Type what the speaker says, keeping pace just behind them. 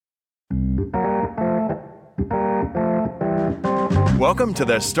Welcome to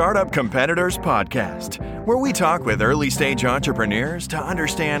the Startup Competitors Podcast, where we talk with early-stage entrepreneurs to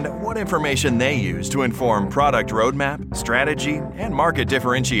understand what information they use to inform product roadmap, strategy, and market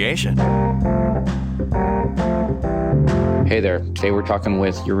differentiation. Hey there. Today we're talking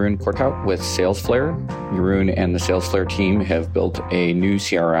with Jeroen Korthout with SalesFlare. Jeroen and the SalesFlare team have built a new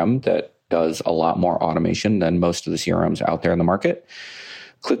CRM that does a lot more automation than most of the CRMs out there in the market.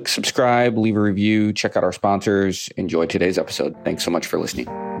 Click subscribe, leave a review, check out our sponsors. Enjoy today's episode. Thanks so much for listening.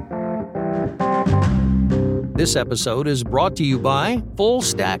 This episode is brought to you by Full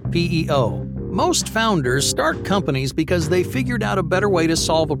Stack PEO. Most founders start companies because they figured out a better way to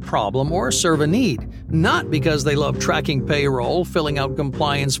solve a problem or serve a need, not because they love tracking payroll, filling out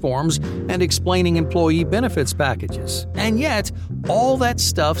compliance forms, and explaining employee benefits packages. And yet, all that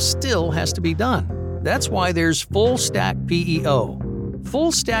stuff still has to be done. That's why there's Full Stack PEO.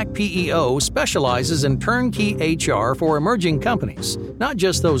 Full Stack PEO specializes in turnkey HR for emerging companies, not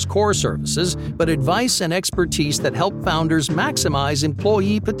just those core services, but advice and expertise that help founders maximize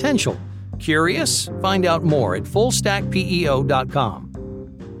employee potential. Curious? Find out more at fullstackpeo.com.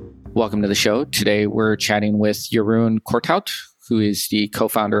 Welcome to the show. Today we're chatting with Jeroen Korthout, who is the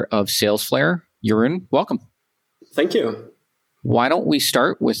co-founder of SalesFlare. Jeroen, welcome. Thank you. Why don't we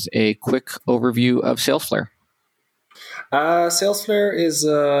start with a quick overview of SalesFlare? SalesFlare is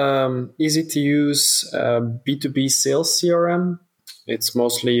easy to use B2B sales CRM. It's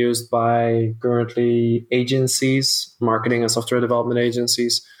mostly used by currently agencies, marketing and software development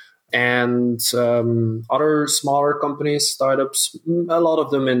agencies, and other smaller companies, startups, a lot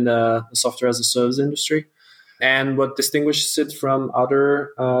of them in the software as a service industry. And what distinguishes it from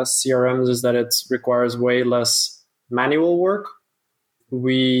other CRMs is that it requires way less manual work.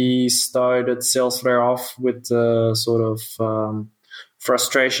 We started SalesFlare off with the sort of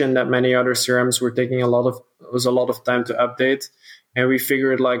frustration that many other CRMs were taking a lot of time to update. And we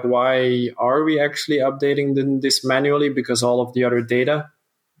figured, why are we actually updating this manually? Because all of the other data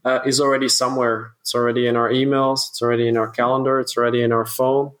is already somewhere. It's already in our emails. It's already in our calendar. It's already in our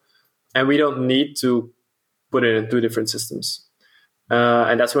phone. And we don't need to put it in two different systems.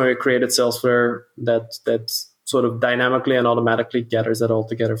 And that's when we created SalesFlare that sort of dynamically and automatically gathers that all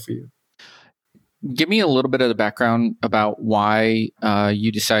together for you. Give me a little bit of the background about why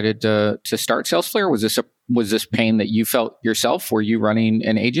you decided to start SalesFlare. Was this pain that you felt yourself? Were you running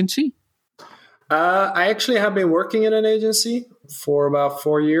an agency? I actually have been working in an agency for about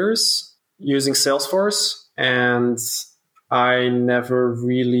 4 years using Salesforce, and I never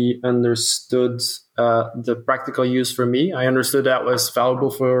really understood the practical use for me. I understood that was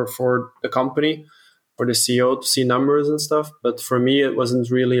valuable for the company, for the CEO to see numbers and stuff. But for me, it wasn't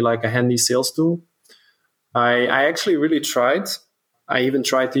really like a handy sales tool. I actually really tried. I even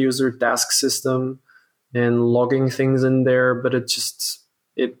tried to use their task system and logging things in there, but it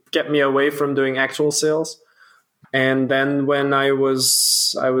kept me away from doing actual sales. And then when I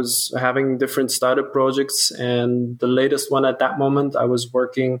was having different startup projects, and the latest one at that moment, I was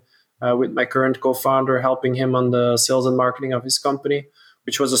working with my current co-founder, helping him on the sales and marketing of his company,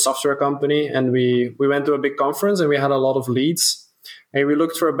 which was a software company. And we went to a big conference and we had a lot of leads. And we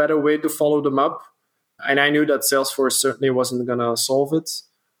looked for a better way to follow them up. And I knew that Salesforce certainly wasn't going to solve it.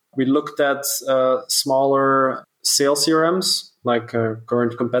 We looked at smaller sales CRMs, like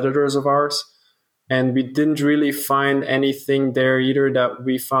current competitors of ours. And we didn't really find anything there either that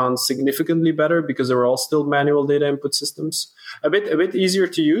we found significantly better, because they were all still manual data input systems. A bit easier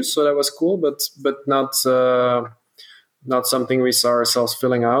to use, so that was cool, but not something we saw ourselves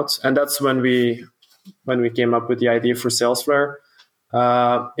filling out. And that's when we came up with the idea for SalesFlare.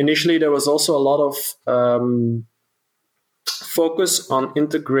 Initially, there was also a lot of focus on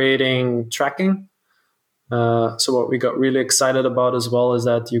integrating tracking. So what we got really excited about as well is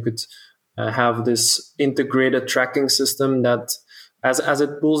that you could have this integrated tracking system that as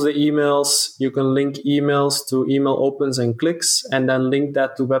it pulls the emails, you can link emails to email opens and clicks, and then link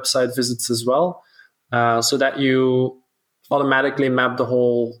that to website visits as well, so that you automatically map the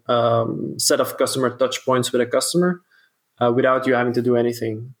whole set of customer touch points with a customer without you having to do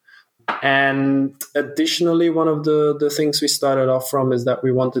anything. And additionally, one of the things we started off from is that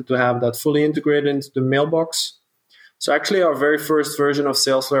we wanted to have that fully integrated into the mailbox. So actually, our very first version of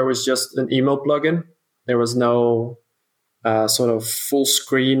SalesFlare was just an email plugin. There was no sort of full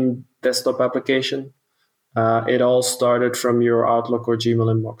screen desktop application. It all started from your Outlook or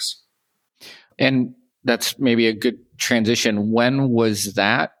Gmail inbox. And that's maybe a good transition. When was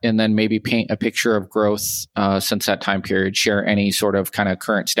that? And then maybe paint a picture of growth since that time period. Share any sort of kind of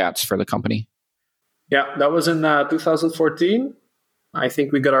current stats for the company. Yeah, that was in 2014. I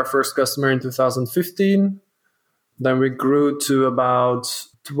think we got our first customer in 2015. Then we grew to about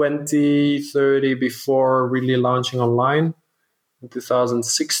 20, 30 before really launching online in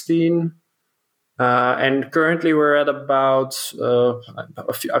 2016. And currently we're at about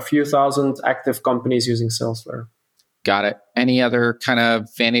a few thousand active companies using SalesFlare. Got it. Any other kind of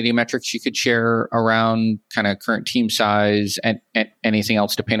vanity metrics you could share around kind of current team size and anything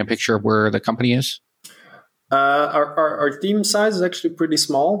else to paint a picture of where the company is? Our team size is actually pretty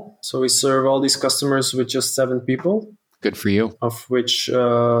small. So we serve all these customers with just 7 people. Good for you. Of which,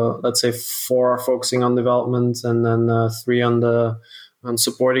 let's say 4 are focusing on development, and then 3 on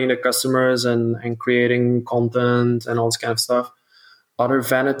supporting the customers and creating content and all this kind of stuff. Other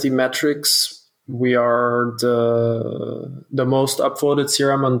vanity metrics, we are the most upvoted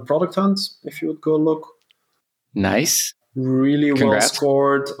CRM on Product Hunt, if you would go look. Nice. Really Congrats. well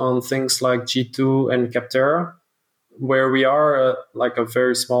scored on things like G2 and Capterra, where we are like a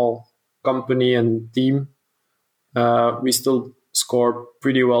very small company and team. We still score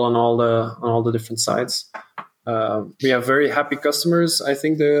pretty well on all the different sites. We have very happy customers. I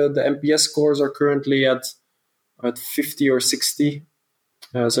think the NPS scores are currently at 50 or 60.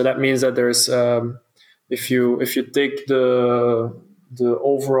 So that means that there's if you take the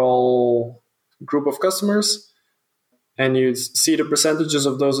overall group of customers and you see the percentages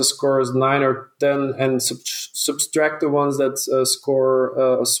of those that scores 9 or 10 and subtract the ones that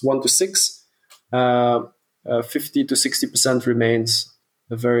score 1 to 6, 50 to 60% remains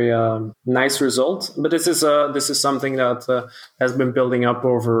a very nice result. But this is something that has been building up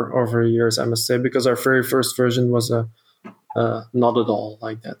over years, I must say, because our very first version was not at all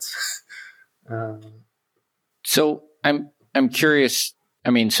like that. So I'm curious. I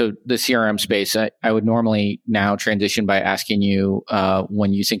mean, so the CRM space, I would normally now transition by asking you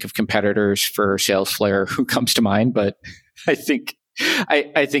when you think of competitors for SalesFlare, who comes to mind? But I think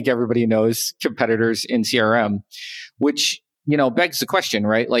everybody knows competitors in CRM, which, begs the question,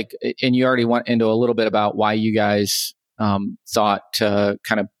 right? Like, and you already went into a little bit about why you guys thought to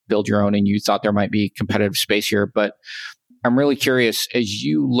kind of build your own and you thought there might be competitive space here. But I'm really curious, as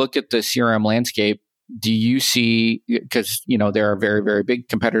you look at the CRM landscape, do you see, because, there are very, very big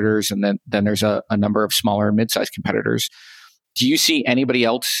competitors and then there's a number of smaller and mid-sized competitors. Do you see anybody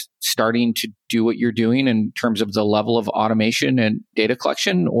else starting to do what you're doing in terms of the level of automation and data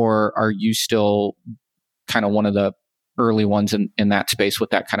collection, or are you still kind of one of the early ones in that space with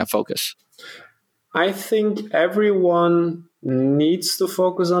that kind of focus? I think everyone needs to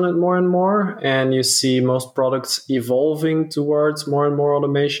focus on it more and more, and you see most products evolving towards more and more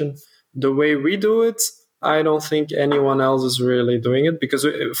automation. The way we do it, I don't think anyone else is really doing it, because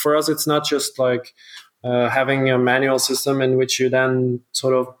for us, it's not just like having a manual system in which you then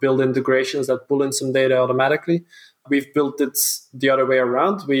sort of build integrations that pull in some data automatically. We've built it the other way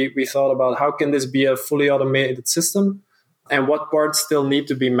around. We thought about how can this be a fully automated system and what parts still need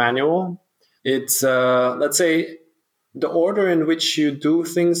to be manual. It's, let's say, the order in which you do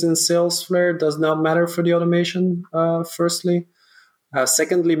things in SalesFlare does not matter for the automation, firstly.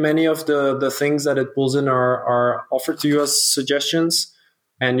 Secondly, many of the things that it pulls in are offered to you as suggestions,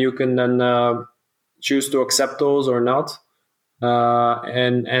 and you can then choose to accept those or not.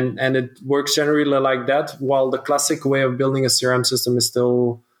 And it works generally like that, while the classic way of building a CRM system is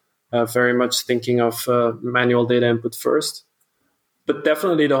still very much thinking of manual data input first. But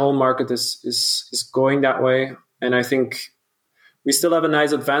definitely the whole market is going that way. And I think we still have a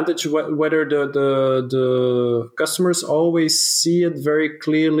nice advantage. Whether the customers always see it very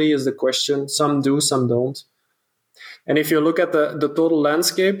clearly is the question. Some do, some don't. And if you look at the total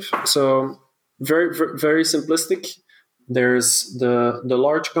landscape, so very, very simplistic, there's the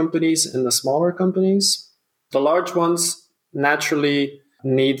large companies and the smaller companies. The large ones naturally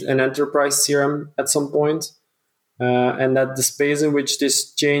need an enterprise CRM at some point. And that the space in which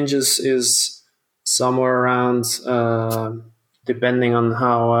this changes is somewhere around, depending on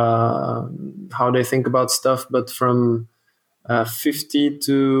how they think about stuff, but from 50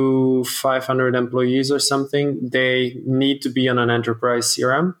 to 500 employees or something, they need to be on an enterprise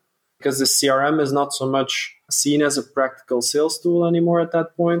CRM, because the CRM is not so much seen as a practical sales tool anymore at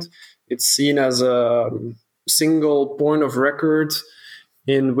that point. It's seen as a single point of record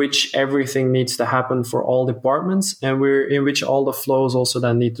in which everything needs to happen for all departments, and in which all the flows also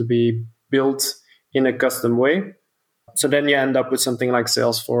then need to be built in a custom way. So then you end up with something like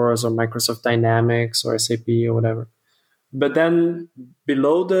Salesforce or Microsoft Dynamics or SAP or whatever. But then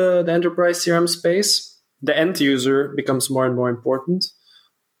below the enterprise CRM space, the end user becomes more and more important,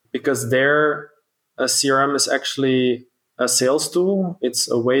 because there a CRM is actually a sales tool. It's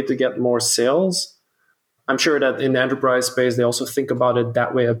a way to get more sales. I'm sure that in the enterprise space, they also think about it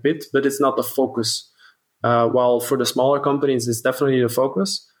that way a bit, but it's not the focus. While for the smaller companies, it's definitely the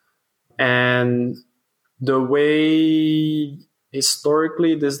focus. And the way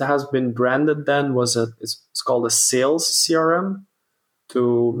historically this has been branded then it's called a sales CRM,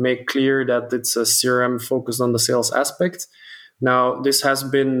 to make clear that it's a CRM focused on the sales aspect. Now, this has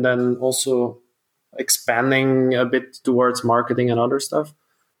been then also expanding a bit towards marketing and other stuff,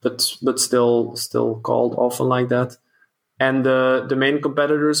 but still called often like that. And the main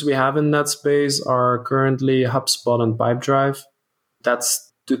competitors we have in that space are currently HubSpot and Pipedrive.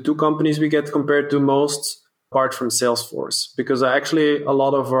 That's the two companies we get compared to most, apart from Salesforce, because actually a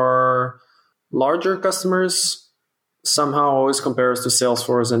lot of our larger customers somehow always compare us to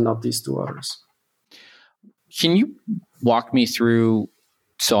Salesforce and not these two others. Can you walk me through,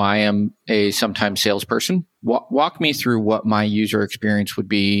 so I am a sometimes salesperson, walk me through what my user experience would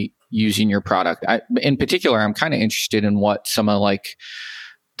be using your product? In particular, I'm kind of interested in what some of like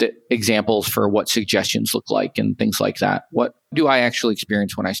the examples for what suggestions look like and things like that. What do I actually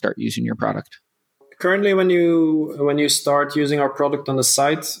experience when I start using your product? Currently, when you start using our product on the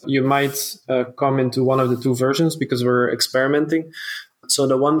site, you might come into one of the two versions because we're experimenting. So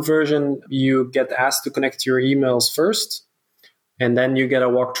the one version, you get asked to connect to your emails first, and then you get a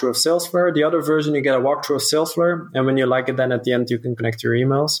walkthrough of Salesflare. The other version, you get a walkthrough of Salesflare, and when you like it, then at the end, you can connect to your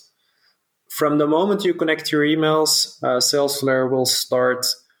emails. From the moment you connect to your emails, Salesflare will start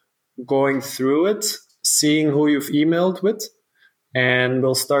going through it, seeing who you've emailed with, and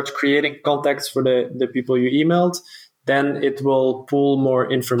will start creating contacts for the people you emailed. Then it will pull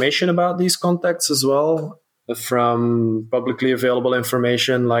more information about these contacts as well from publicly available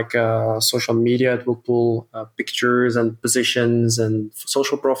information like social media. It will pull pictures and positions and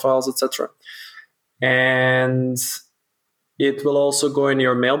social profiles, etc. And it will also go in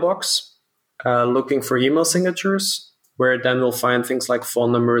your mailbox looking for email signatures, where it then will find things like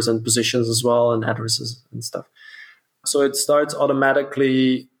phone numbers and positions as well, and addresses and stuff. So it starts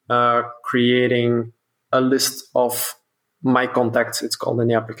automatically creating a list of my contacts, it's called in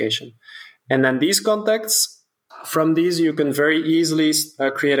the application. And then these contacts, from these you can very easily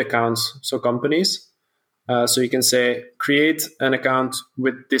create accounts, so companies. So you can say, create an account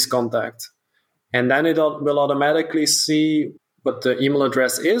with this contact. And then it will automatically see what the email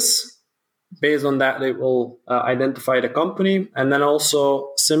address is. Based on that, it will identify the company. And then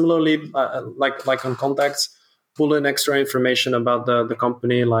also, similarly, like on contacts, pull in extra information about the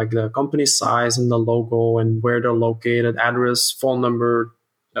company, like the company size and the logo and where they're located, address, phone number,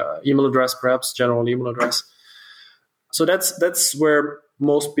 email address, perhaps general email address. So that's where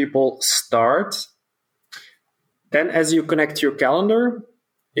most people start. Then as you connect to your calendar,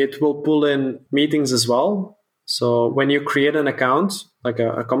 it will pull in meetings as well. So when you create an account, like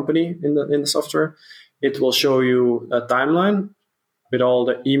a company in the software, it will show you a timeline with all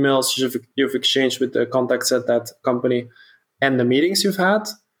the emails you've exchanged with the contacts at that company and the meetings you've had.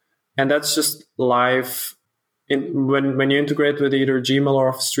 And that's just live. When you integrate with either Gmail or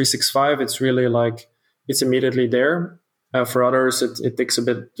Office 365, it's really like it's immediately there. For others, it takes a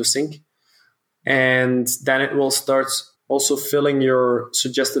bit to sync. And then it will start also filling your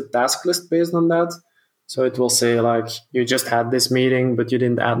suggested task list based on that. So it will say like, you just had this meeting, but you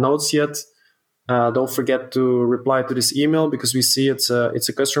didn't add notes yet. Don't forget to reply to this email because we see it's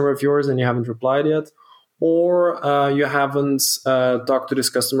a customer of yours and you haven't replied yet. Or you haven't talked to this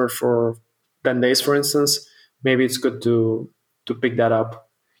customer for 10 days, for instance. Maybe it's good to pick that up.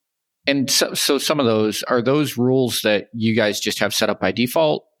 And so some of those, are those rules that you guys just have set up by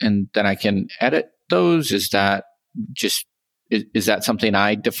default and then I can edit those? Is that something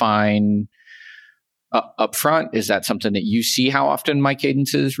I define up front? Is that something that you see how often my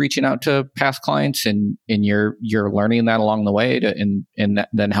cadence is reaching out to past clients and you're learning that along the way and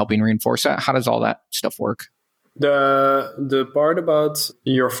then helping reinforce that? How does all that stuff work? The part about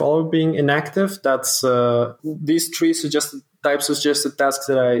your follow being inactive, that's these three suggested tasks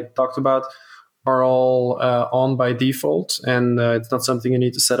that I talked about are all on by default, and it's not something you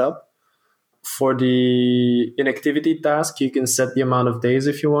need to set up. For the inactivity task, you can set the amount of days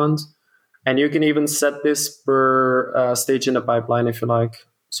if you want. And you can even set this per stage in the pipeline if you like.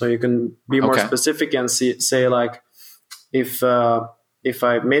 So you can be more specific and say like, if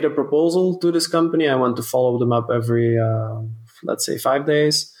I made a proposal to this company, I want to follow them up every, let's say 5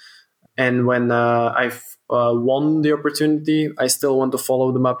 days. And when I've won the opportunity, I still want to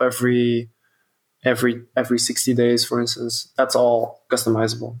follow them up every 60 days, for instance. That's all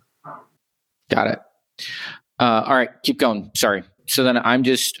customizable. Got it. All right, keep going. Sorry. So then I'm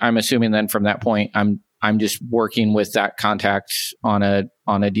assuming then from that point, I'm just working with that contact on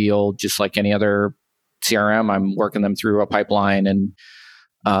a deal, just like any other CRM, I'm working them through a pipeline and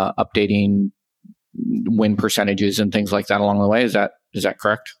updating win percentages and things like that along the way. Is that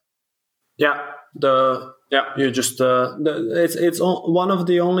correct? Yeah. You just it's one of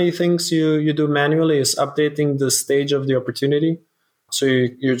the only things you do manually is updating the stage of the opportunity. So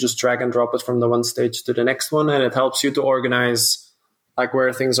you just drag and drop it from the one stage to the next one, and it helps you to organize like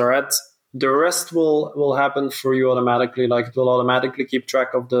where things are at. The rest will happen for you automatically. Like it will automatically keep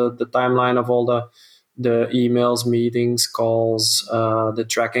track of the timeline of all the emails, meetings, calls, the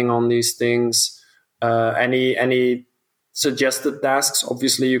tracking on these things. Any suggested tasks.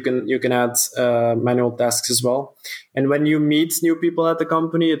 Obviously, you can add manual tasks as well. And when you meet new people at the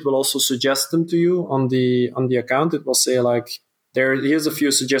company, it will also suggest them to you on the account. It will say like, here's a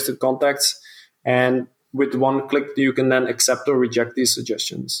few suggested contacts, and with one click, you can then accept or reject these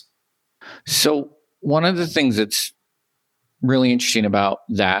suggestions. So one of the things that's really interesting about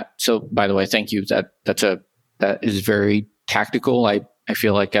that. So by the way, thank you. That is very tactical. I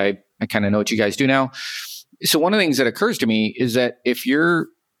feel like I kind of know what you guys do now. So one of the things that occurs to me is that if you're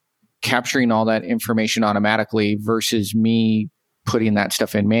capturing all that information automatically versus me putting that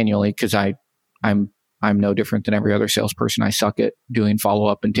stuff in manually, because I'm no different than every other salesperson. I suck at doing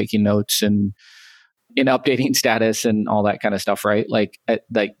follow-up and taking notes and in updating status and all that kind of stuff, right? Like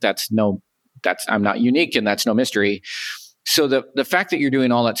I'm not unique and that's no mystery. So the fact that you're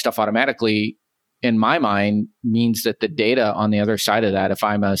doing all that stuff automatically, in my mind, means that the data on the other side of that, if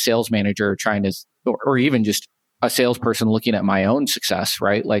I'm a sales manager trying to, or even just a salesperson looking at my own success,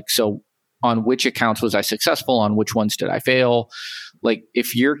 right? Like, so on which accounts was I successful? On which ones did I fail? Like,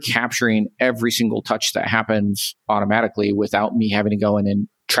 if you're capturing every single touch that happens automatically without me having to go in and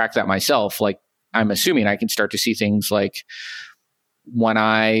track that myself, like, I'm assuming I can start to see things like when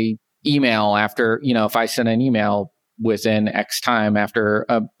I email after, if I send an email within X time after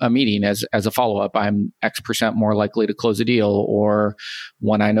a meeting as a follow-up, I'm X% more likely to close a deal. Or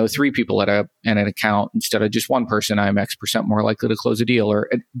when I know 3 people at an account instead of just one person, I'm X% more likely to close a deal. Or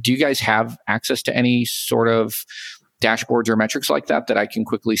do you guys have access to any sort of dashboards or metrics like that I can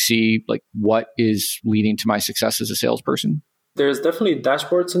quickly see, like, what is leading to my success as a salesperson? There's definitely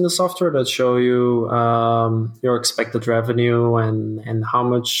dashboards in the software that show you your expected revenue and how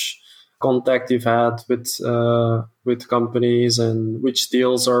much contact you've had with companies and which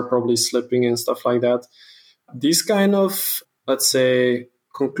deals are probably slipping and stuff like that. These kind of, let's say,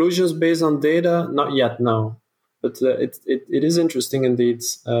 conclusions based on data, not yet, no. But it is interesting indeed.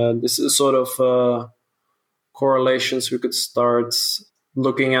 This is sort of correlations we could start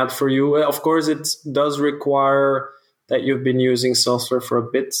looking at for you. Of course, it does require that you've been using software for a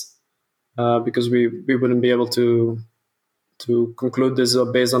bit, because we wouldn't be able to conclude this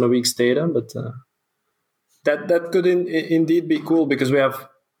based on a week's data. But that could indeed be cool, because we have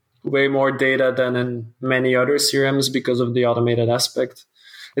way more data than in many other CRMs because of the automated aspect.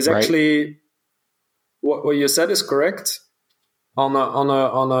 It's right. Actually, what you said is correct. On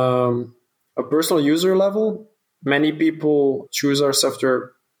a personal user level, many people choose our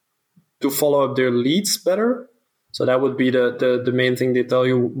software to follow up their leads better. So that would be the main thing. They tell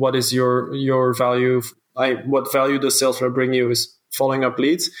you what is your value. What value does Salesforce bring you is following up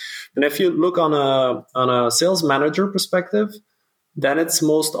leads. And if you look on a sales manager perspective, then it's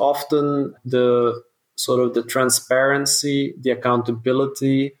most often the sort of the transparency, the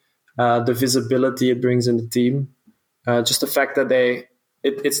accountability, the visibility it brings in the team. Just the fact that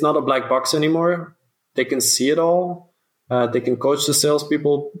it's not a black box anymore. They can see it all. They can coach the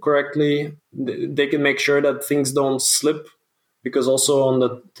salespeople correctly. They can make sure that things don't slip, because also on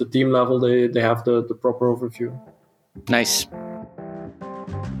the team level, they have the proper overview. Nice.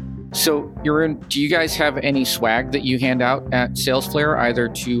 So, Jeroen, do you guys have any swag that you hand out at SalesFlare, either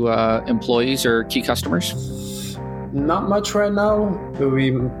to employees or key customers? Not much right now.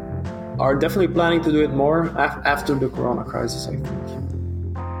 We are definitely planning to do it more after the Corona crisis, I think.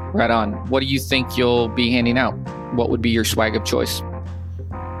 Right on. What do you think you'll be handing out? What would be your swag of choice?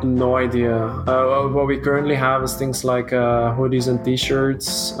 No idea. What we currently have is things like hoodies and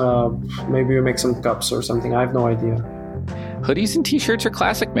t-shirts. Maybe we make some cups or something. I have no idea. Hoodies and t-shirts are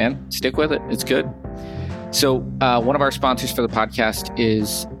classic, man. Stick with it. It's good. So one of our sponsors for the podcast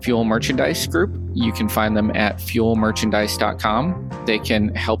is Fuel Merchandise Group. You can find them at fuelmerchandise.com. They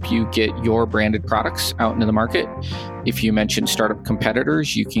can help you get your branded products out into the market. If you mention Startup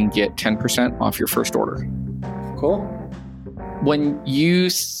Competitors, you can get 10% off your first order. Cool. When you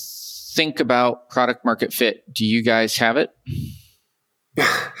think about product market fit, do you guys have it?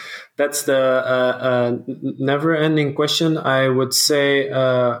 That's the never-ending question. I would say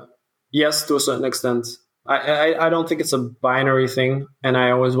yes, to a certain extent. I don't think it's a binary thing, and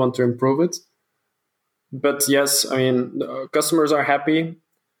I always want to improve it. But yes, I mean, customers are happy.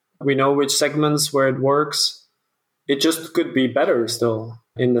 We know which segments where it works. It just could be better still,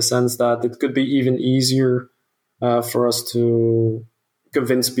 in the sense that it could be even easier for us to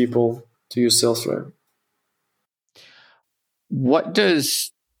convince people to use Salesflare. What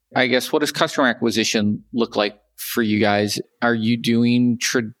does customer acquisition look like for you guys? Are you doing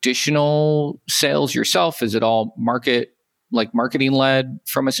traditional sales yourself? Is it all marketing led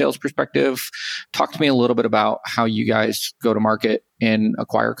from a sales perspective? Talk to me a little bit about how you guys go to market and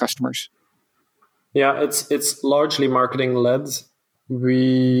acquire customers. Yeah, it's largely marketing led.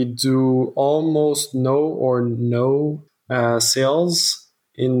 We do almost no sales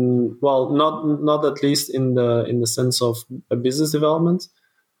not at least in the sense of a business development.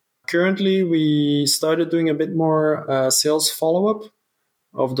 Currently, we started doing a bit more sales follow-up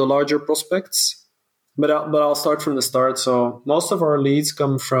of the larger prospects, but I'll start from the start. So most of our leads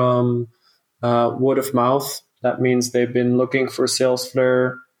come from word of mouth. That means they've been looking for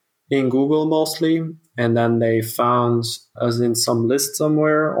Salesflare in Google mostly, and then they found us in some list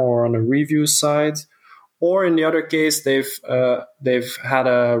somewhere or on a review site, or in the other case, they've had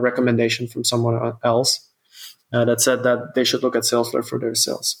a recommendation from someone else that said that they should look at Salesflare for their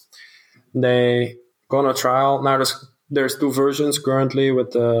sales. They go on a trial. Now there's two versions currently,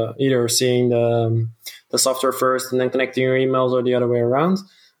 with either seeing the software first and then connecting your emails, or the other way around.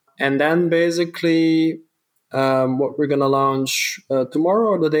 And then basically what we're going to launch tomorrow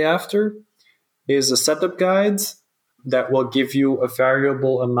or the day after is a setup guide that will give you a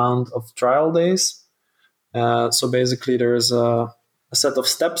variable amount of trial days. So basically there's a set of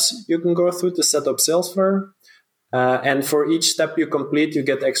steps you can go through to set up Salesflare. And for each step you complete, you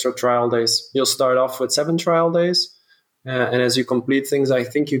get extra trial days. You'll start off with 7 trial days. And as you complete things, I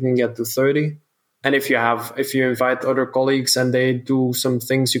think you can get to 30. And if you invite other colleagues and they do some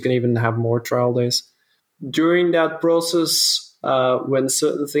things, you can even have more trial days. During that process, when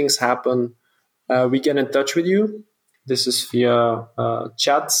certain things happen, we get in touch with you. This is via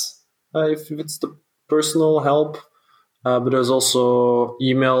chats, if it's the personal help. But there's also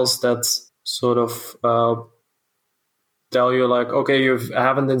emails that sort of tell you like, okay, you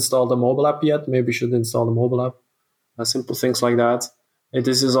haven't installed the mobile app yet. Maybe you should install the mobile app. Simple things like that.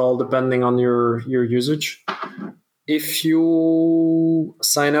 This is all depending on your usage. If you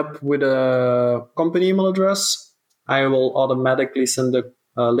sign up with a company email address, I will automatically send a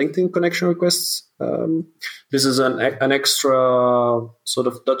LinkedIn connection request. This is an extra sort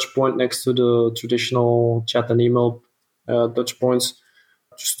of touch point next to the traditional chat and email touch points,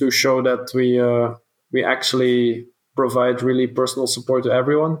 just to show that we actually provide really personal support to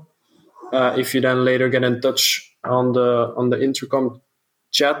everyone. If you then later get in touch on the intercom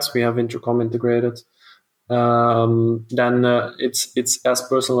chat, we have intercom integrated. Then it's as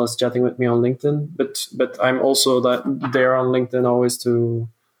personal as chatting with me on LinkedIn. But I'm also there on LinkedIn always to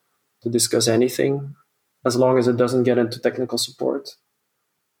discuss anything, as long as it doesn't get into technical support.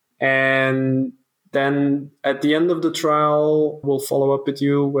 And then at the end of the trial, we'll follow up with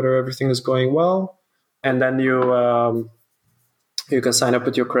you whether everything is going well, and then you can sign up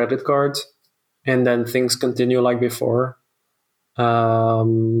with your credit card, and then things continue like before.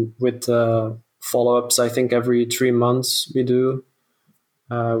 With follow-ups, I think every 3 months we do.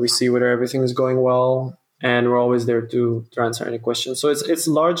 We see whether everything is going well, and we're always there to answer any questions. So it's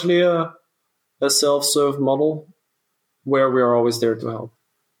largely a self-serve model where we are always there to help.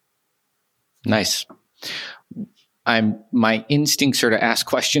 Nice. My instincts are to ask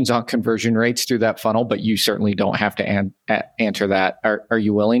questions on conversion rates through that funnel, but you certainly don't have to answer that. Are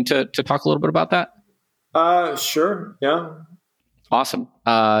you willing to talk a little bit about that? Sure. Yeah. Awesome.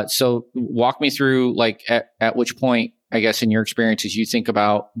 So walk me through, like, at which point, I guess, in your experiences, you think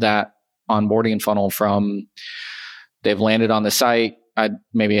about that onboarding funnel from they've landed on the site,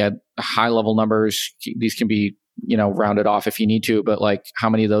 maybe at high level numbers. These can be, rounded off if you need to, but like how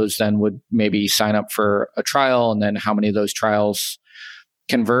many of those then would maybe sign up for a trial, and then how many of those trials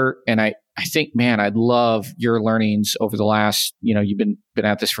convert? And I think, man, I'd love your learnings over the last, you've been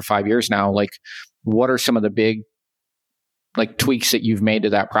at this for 5 years now. Like, what are some of the big tweaks that you've made to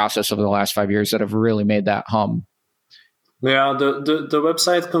that process over the last 5 years that have really made that hum? Yeah, the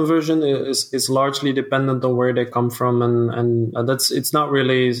website conversion is largely dependent on where they come from, and it's not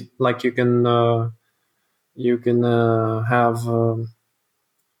really like you can have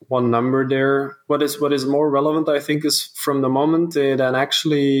one number there. What is more relevant, I think, is from the moment they then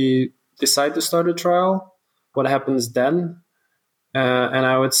actually decide to start a trial, what happens then. And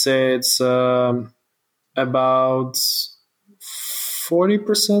I would say it's about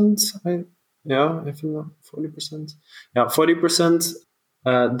 40%. If you know, 40%. Yeah, 40%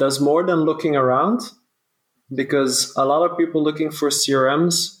 does more than looking around. because a lot of people looking for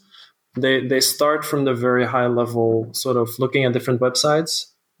CRMs, they start from the very high level, sort of looking at different websites.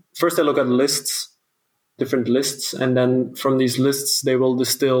 First, they look at different lists, and then from these lists, they will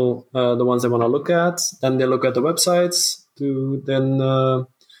distill the ones they want to look at. Then they look at the websites to then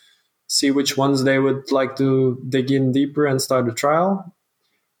see which ones they would like to dig in deeper and start a trial.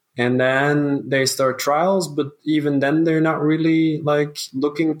 And then they start trials, but even then they're not really like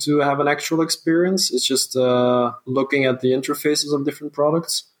looking to have an actual experience. It's just looking at the interfaces of different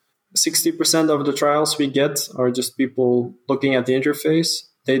products. 60% of the trials we get are just people looking at the interface.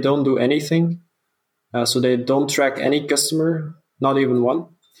 They don't do anything. So they don't track any customer, not even one.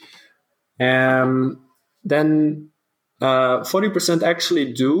 Then 40%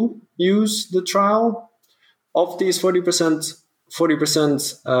 actually do use the trial. Of these 40%,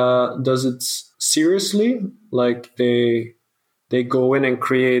 40% does it seriously, like they go in and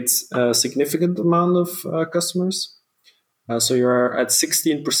create a significant amount of customers. So you're at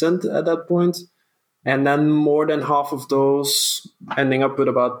 16% at that point. And then more than half of those, ending up with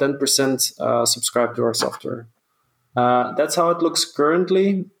about 10%, subscribe to our software. That's how it looks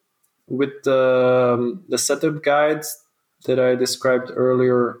currently. With the setup guide that I described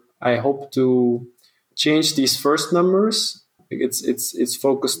earlier, I hope to change these first numbers. It's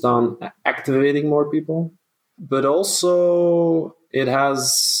focused on activating more people, but also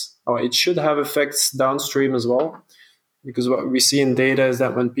it should have effects downstream as well, because what we see in data is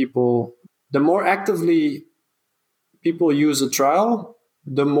that when the more actively people use a trial,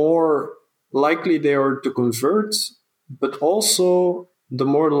 the more likely they are to convert, but also the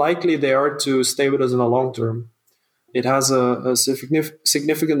more likely they are to stay with us in the long term. It has a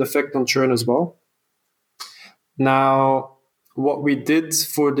significant effect on churn as well. Now, what we did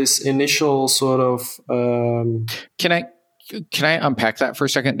for this initial sort of... Can I unpack that for a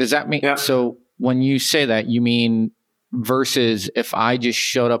second? Does that mean... So when you say that, you mean versus if I just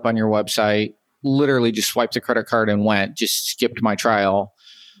showed up on your website, literally just swiped a credit card and just skipped my trial,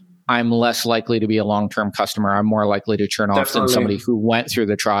 I'm less likely to be a long-term customer. I'm more likely to churn off than somebody who went through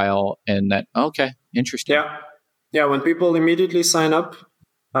the trial and that, okay, interesting. Yeah, when people immediately sign up,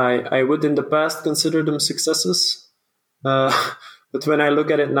 I would in the past consider them successes. But when I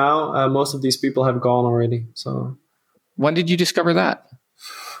look at it now, most of these people have gone already. So, when did you discover that?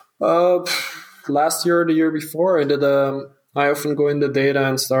 Last year or the year before, I often go into data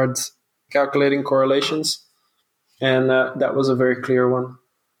and start calculating correlations. And that was a very clear one.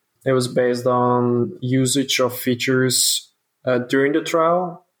 It was based on usage of features during the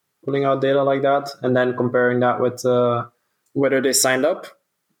trial, pulling out data like that, and then comparing that with whether they signed up,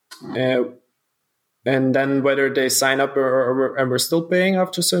 and then whether they sign up and were still paying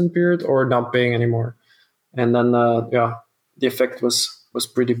after a certain period or not paying anymore. And then, the effect was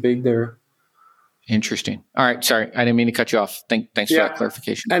pretty big there. Interesting. All right. Sorry, I didn't mean to cut you off. Thanks for that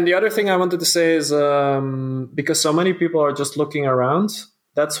clarification. And the other thing I wanted to say is because so many people are just looking around,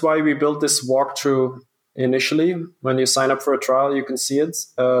 that's why we built this walkthrough initially. When you sign up for a trial, you can see it.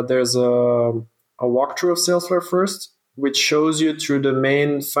 There's a walkthrough of Salesflare first, which shows you through the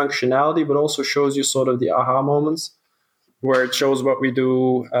main functionality, but also shows you sort of the aha moments where it shows what we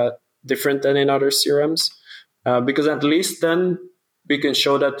do different than in other CRMs. Because at least then we can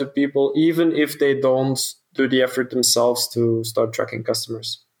show that to people, even if they don't do the effort themselves to start tracking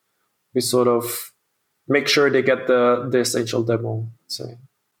customers. We sort of make sure they get the essential demo. So,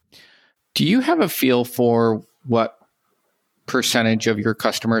 do you have a feel for what percentage of your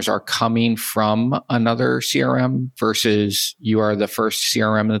customers are coming from another CRM versus you are the first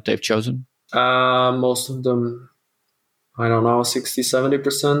CRM that they've chosen? Most of them, I don't know,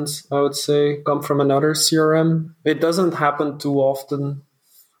 60-70%, I would say, come from another CRM. It doesn't happen too often.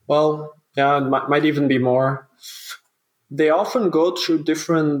 Well, yeah, it might even be more. They often go through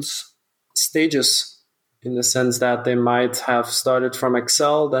different stages, in the sense that they might have started from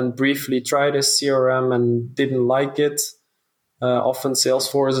Excel, then briefly tried a CRM and didn't like it. Often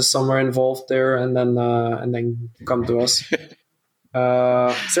Salesforce is somewhere involved there, and then come to us.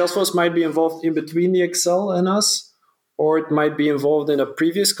 Salesforce might be involved in between the Excel and us, or it might be involved in a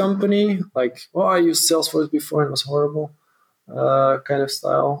previous company, like, I used Salesforce before and it was horrible, kind of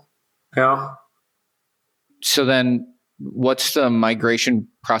style. Yeah. So then what's the migration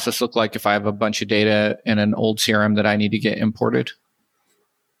process look like if I have a bunch of data in an old CRM that I need to get imported?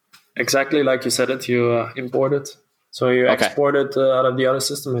 Exactly like you said it, you import it. So you export it out of the other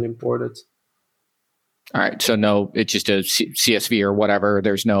system and import it. All right. So it's just a CSV or whatever.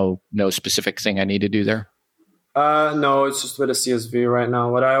 There's no specific thing I need to do there? No, it's just with a CSV right now.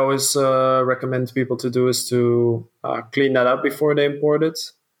 What I always recommend people to do is to clean that up before they import it,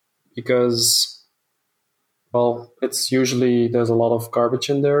 because well, it's usually there's a lot of garbage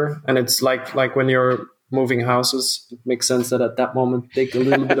in there, and it's like when you're moving houses, it makes sense that at that moment take a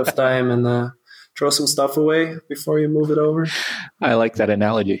little bit of time and throw some stuff away before you move it over. I like that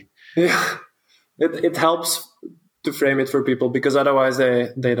analogy. Yeah, it helps to frame it for people, because otherwise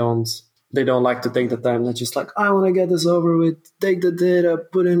they don't like to take the time. They're just like, I want to get this over with, take the data,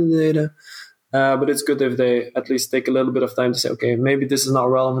 put in the data. But it's good if they at least take a little bit of time to say, okay, maybe this is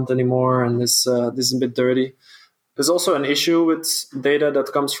not relevant anymore, and this is a bit dirty. There's also an issue with data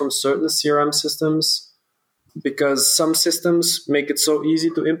that comes from certain CRM systems, because some systems make it so easy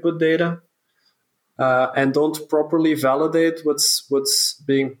to input data and don't properly validate what's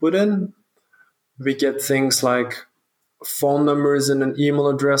being put in. We get things like phone numbers in an email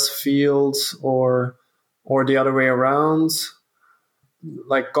address field, or the other way around,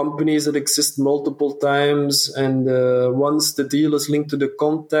 like companies that exist multiple times, and once the deal is linked to the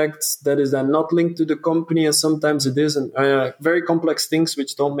contact, that is then not linked to the company, and sometimes it is, and very complex things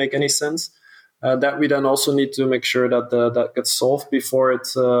which don't make any sense, that we then also need to make sure that that gets solved before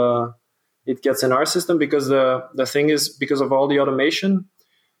it gets in our system, because the thing is, because of all the automation,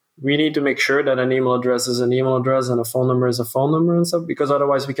 we need to make sure that an email address is an email address and a phone number is a phone number and stuff, because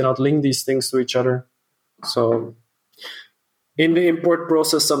otherwise we cannot link these things to each other. So in the import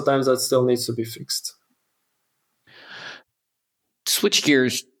process, sometimes that still needs to be fixed. Switch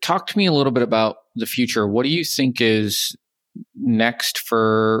gears. Talk to me a little bit about the future. What do you think is next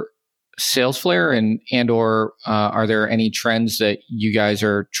for SalesFlare, and or are there any trends that you guys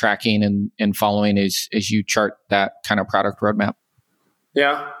are tracking and following as you chart that kind of product roadmap?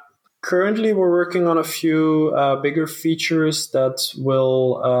 Yeah. Currently, we're working on a few bigger features that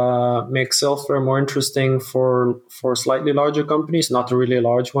will make SalesFlare more interesting for slightly larger companies, not the really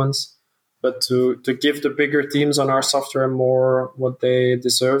large ones, but to give the bigger teams on our software more what they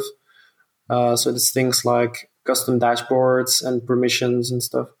deserve. So it's things like custom dashboards and permissions and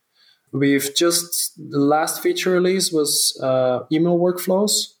stuff. The last feature release was email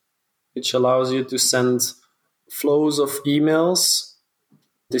workflows, which allows you to send flows of emails.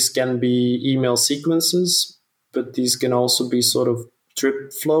 This can be email sequences, but these can also be sort of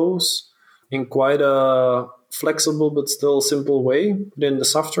drip flows in quite a flexible but still simple way within the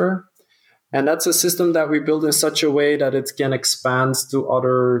software. And that's a system that we build in such a way that it can expand to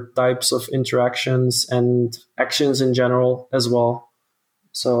other types of interactions and actions in general as well.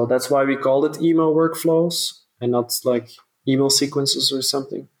 So that's why we call it email workflows and not like email sequences or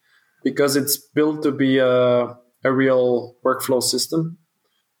something, because it's built to be a real workflow system.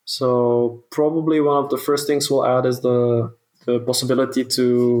 So probably one of the first things we'll add is the possibility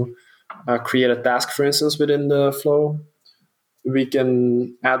to create a task, for instance, within the flow. We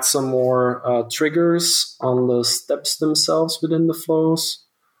can add some more triggers on the steps themselves within the flows,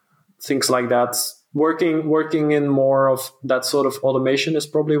 things like that. Working in more of that sort of automation is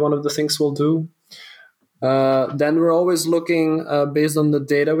probably one of the things we'll do. Then we're always looking, based on the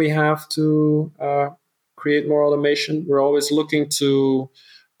data we have, to create more automation. We're always looking to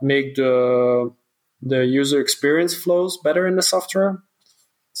make the user experience flows better in the software.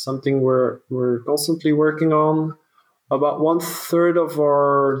 Something we're constantly working on. About 1/3 of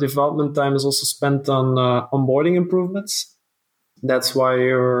our development time is also spent on onboarding improvements. That's why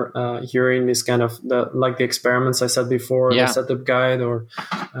you're hearing this kind of the experiments I said before, the setup guide, or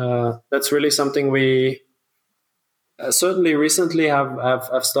that's really something we certainly recently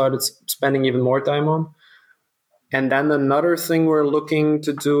have started spending even more time on. And then another thing we're looking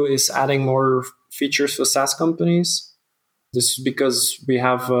to do is adding more features for SaaS companies. This is because we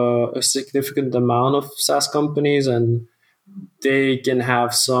have a significant amount of SaaS companies, and they can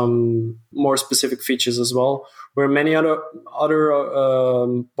have some more specific features as well, where many other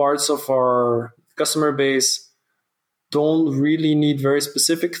parts of our customer base don't really need very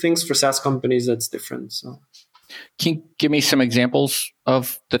specific things. For SaaS companies, that's different. So, can you give me some examples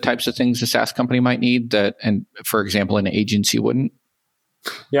of the types of things a SaaS company might need that, and for example, an agency wouldn't?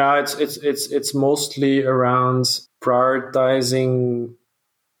 Yeah, it's mostly around prioritizing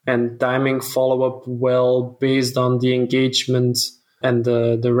and timing follow-up well based on the engagement and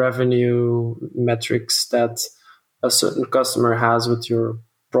the revenue metrics that a certain customer has with your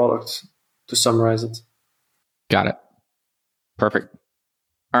product, to summarize it. Got it. Perfect.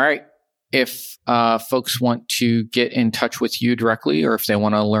 All right. If folks want to get in touch with you directly, or if they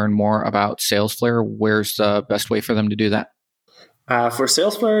want to learn more about SalesFlare, where's the best way for them to do that? For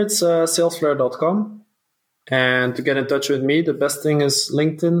SalesFlare, it's salesflare.com. And to get in touch with me, the best thing is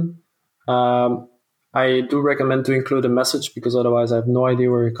LinkedIn. I do recommend to include a message, because otherwise I have no idea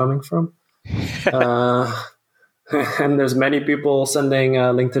where you're coming from. And there's many people sending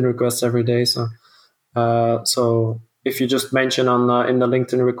LinkedIn requests every day. So So if you just mention in the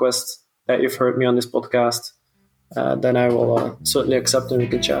LinkedIn request that you've heard me on this podcast, then I will certainly accept and we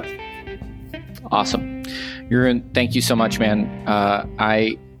can chat. Awesome. Jeroen, thank you so much, man.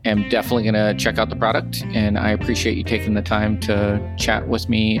 I am definitely going to check out the product, and I appreciate you taking the time to chat with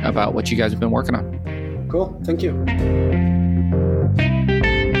me about what you guys have been working on. Cool. Thank you.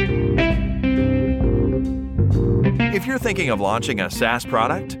 If you're thinking of launching a SaaS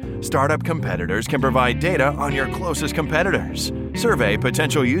product, Startup Competitors can provide data on your closest competitors, survey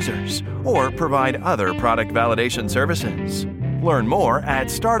potential users, or provide other product validation services. Learn more at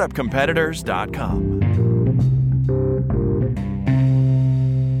startupcompetitors.com.